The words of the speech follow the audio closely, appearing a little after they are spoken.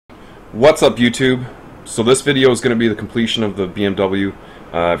What's up, YouTube? So this video is going to be the completion of the BMW.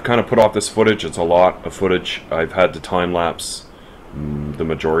 I've kind of put off this footage. It's a lot of footage. I've had to time-lapse the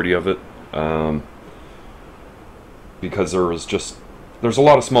majority of it because there's a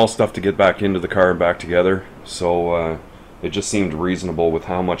lot of small stuff to get back into the car and back together. So it just seemed reasonable with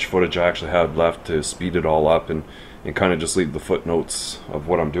how much footage I actually had left to speed it all up and kind of just leave the footnotes of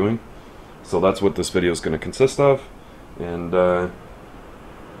what I'm doing. So that's what this video is going to consist of, and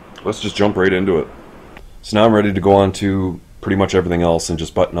let's just jump right into it. So now I'm ready to go on to pretty much everything else and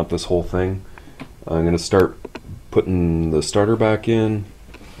just button up this whole thing. I'm going to start putting the starter back in.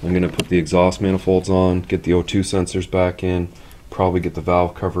 I'm going to put the exhaust manifolds on, get the O2 sensors back in, probably get the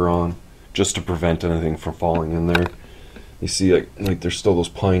valve cover on, just to prevent anything from falling in there. You see, like there's still those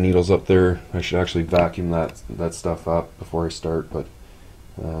pine needles up there. I should actually vacuum that stuff up before I start, but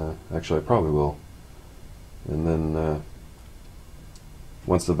actually I probably will. And then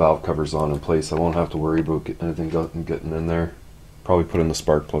once the valve cover's on in place, I won't have to worry about anything getting in there. Probably put in the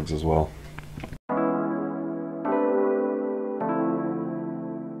spark plugs as well.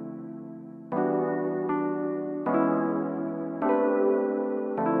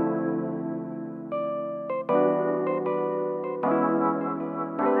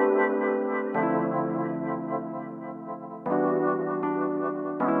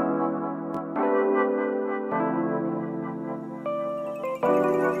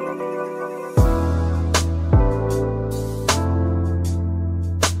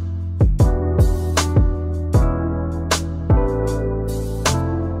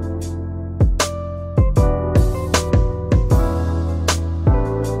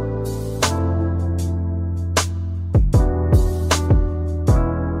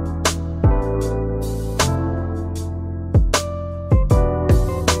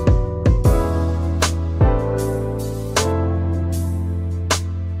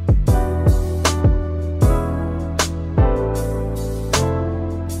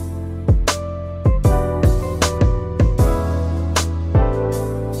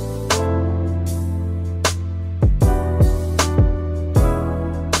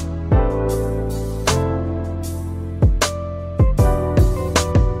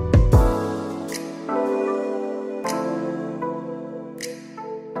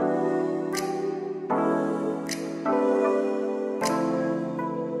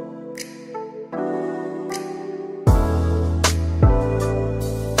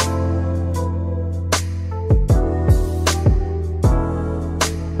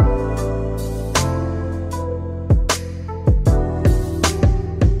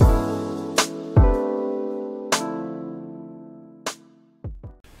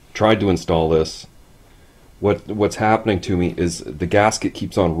 Tried to install this. What's happening to me is the gasket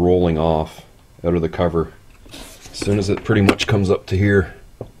keeps on rolling off out of the cover as soon as it pretty much comes up to here.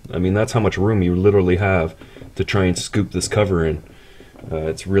 I mean, that's how much room you literally have to try and scoop this cover in.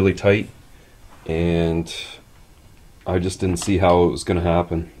 It's really tight, and I just didn't see how it was going to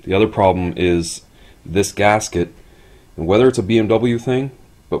happen. The other problem is this gasket, and whether it's a BMW thing,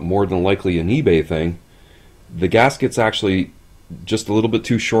 but more than likely an eBay thing, the gasket's actually just a little bit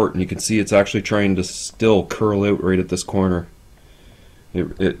too short, and you can see it's actually trying to still curl out right at this corner.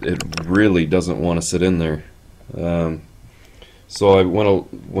 It really doesn't want to sit in there. So I went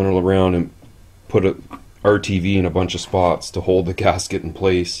around and put a RTV in a bunch of spots to hold the gasket in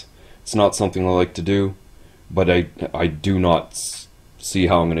place. It's not something I like to do, but I do not see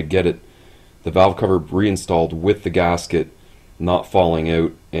how I'm going to get it. The valve cover reinstalled with the gasket not falling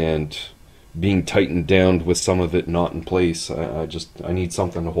out and being tightened down with some of it not in place. I need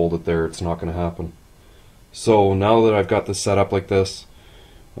something to hold it there. It's not going to happen. So now that I've got this set up like this,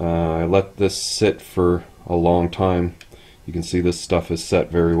 I let this sit for a long time. You can see this stuff is set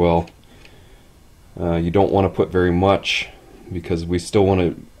very well. You don't want to put very much because we still want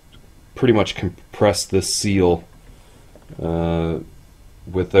to pretty much compress this seal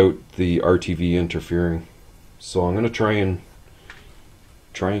without the RTV interfering. So I'm going to try and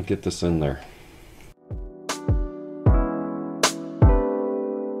get this in there.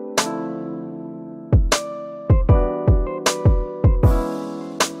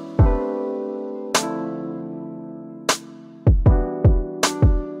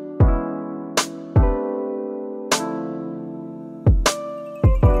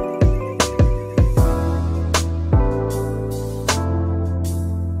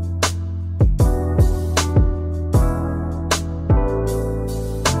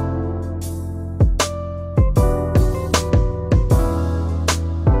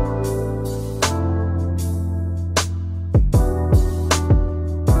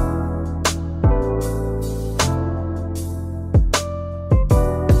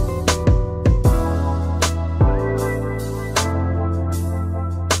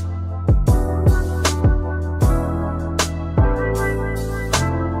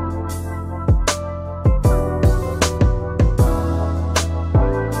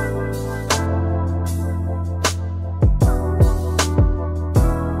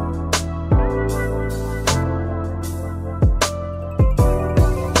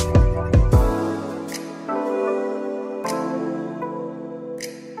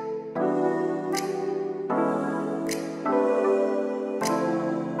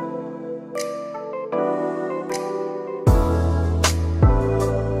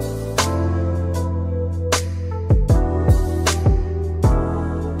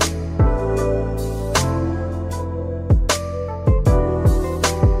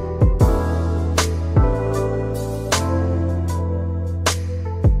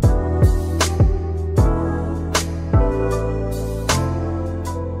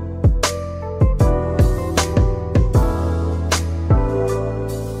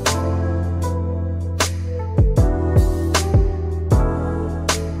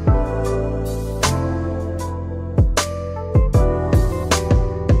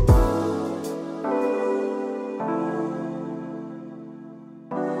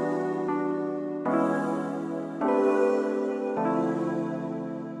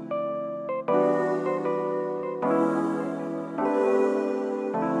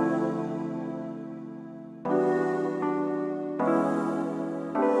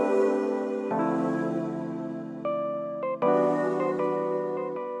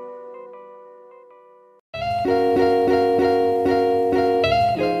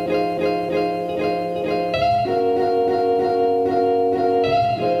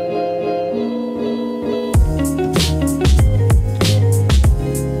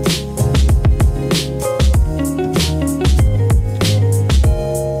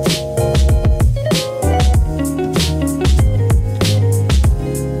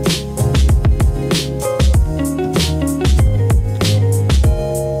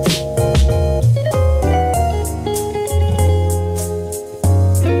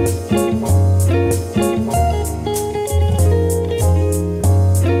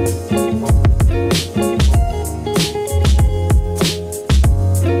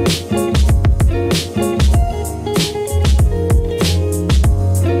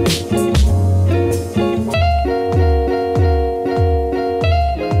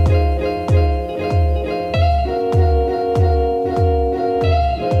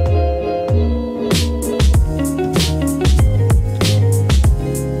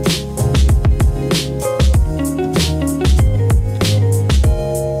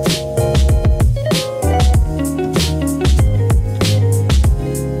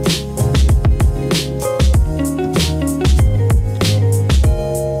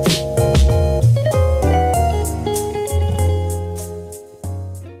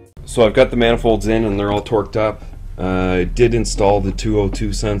 So I've got the manifolds in and they're all torqued up. I did install the 202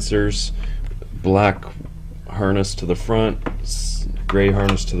 sensors, black harness to the front, gray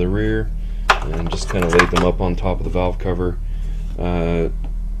harness to the rear, and just kind of laid them up on top of the valve cover. I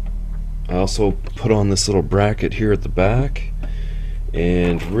also put on this little bracket here at the back,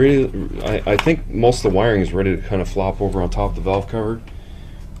 and really I think most of the wiring is ready to kind of flop over on top of the valve cover,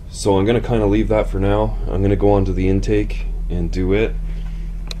 so I'm going to kind of leave that for now. I'm going to go onto the intake and do it.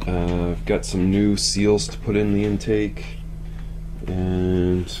 I've got some new seals to put in the intake,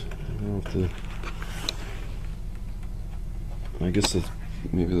 and I guess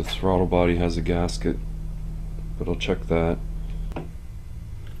maybe the throttle body has a gasket, but I'll check that. I'm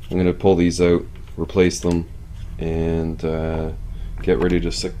going to pull these out, replace them, and get ready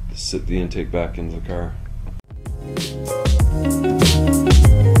to sit the intake back into the car.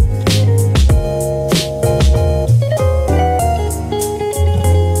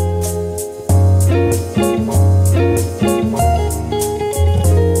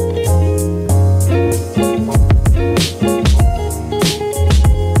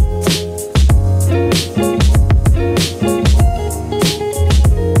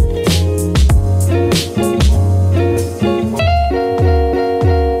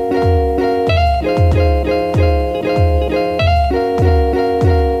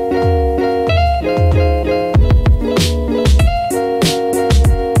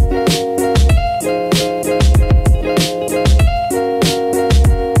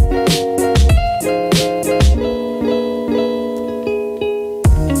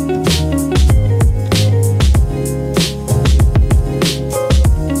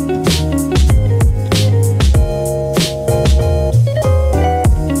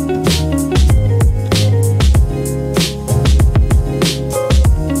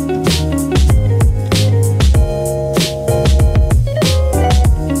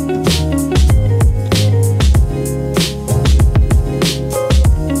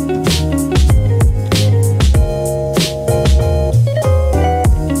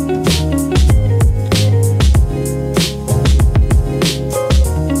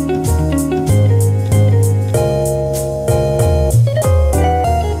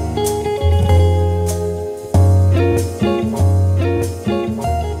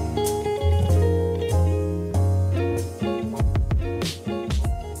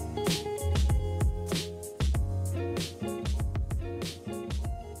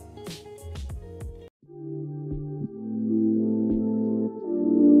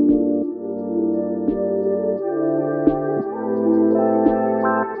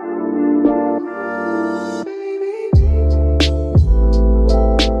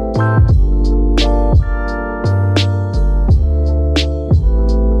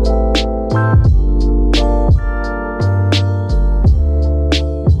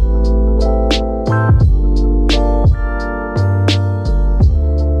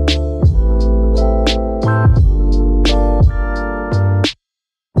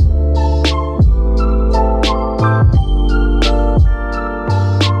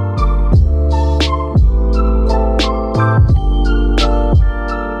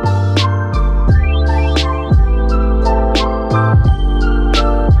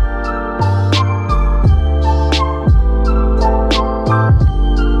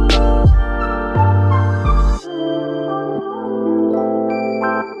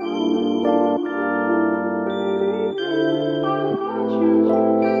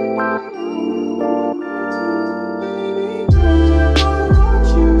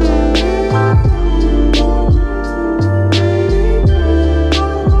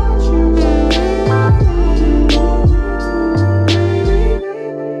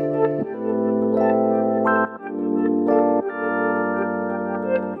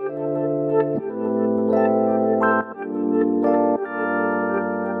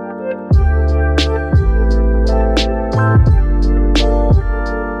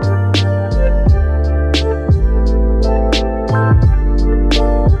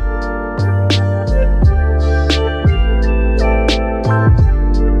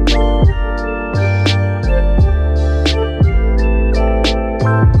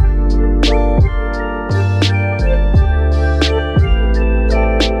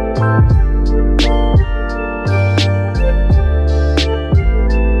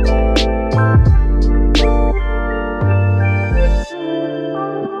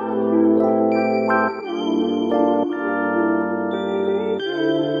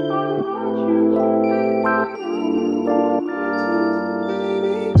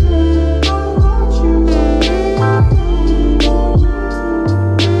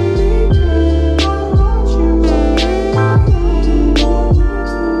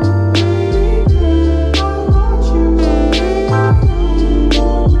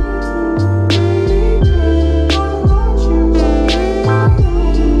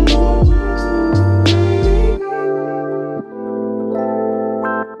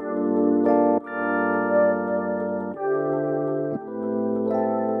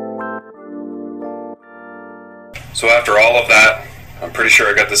 So after all of that, I'm pretty sure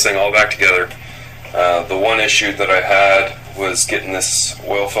I got this thing all back together. The one issue that I had was getting this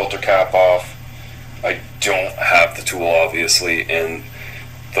oil filter cap off. I don't have the tool, obviously, and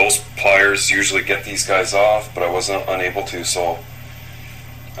those pliers usually get these guys off, but I wasn't unable to, so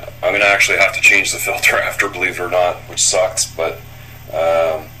I'm going to actually have to change the filter after, believe it or not, which sucks, but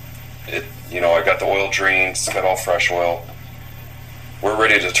I got the oil drains, got all fresh oil. We're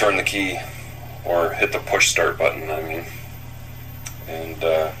ready to turn the key, or hit the push start button, I mean, and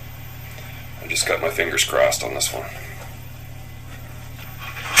I just got my fingers crossed on this one.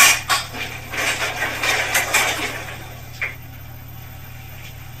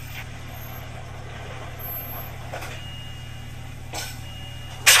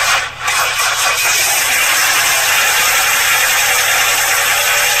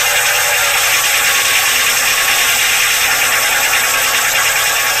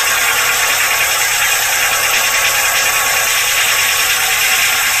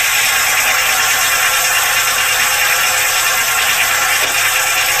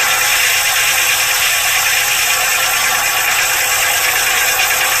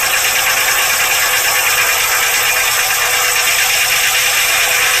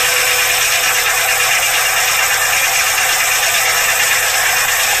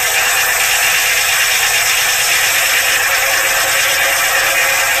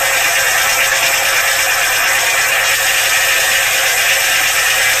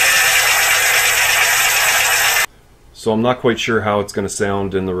 So I'm not quite sure how it's going to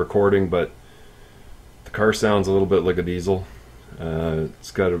sound in the recording, but the car sounds a little bit like a diesel.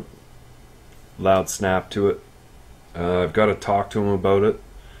 It's got a loud snap to it. I've got to talk to him about it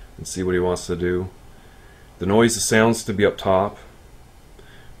and see what he wants to do. The noise sounds to be up top,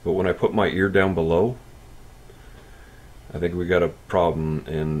 but when I put my ear down below, I think we got a problem,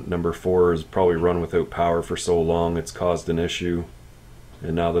 and number 4 is probably run without power for so long it's caused an issue,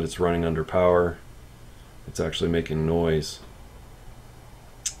 and now that it's running under power, it's actually making noise.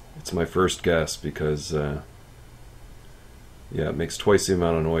 It's my first guess because yeah, it makes twice the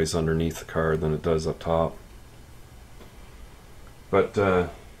amount of noise underneath the car than it does up top. But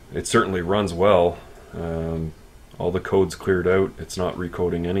it certainly runs well. All the code's cleared out. It's not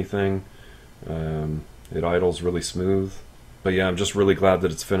recoding anything. It idles really smooth. But yeah, I'm just really glad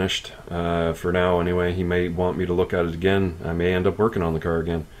that it's finished. For now anyway. He may want me to look at it again. I may end up working on the car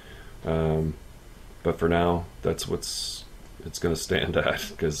again. But for now, that's what's it's going to stand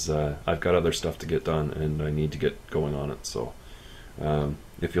at, because I've got other stuff to get done and I need to get going on it. So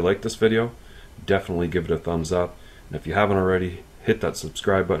if you like this video, definitely give it a thumbs up, and if you haven't already, hit that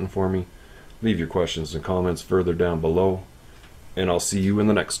subscribe button for me. Leave your questions and comments further down below, and I'll see you in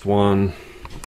the next one.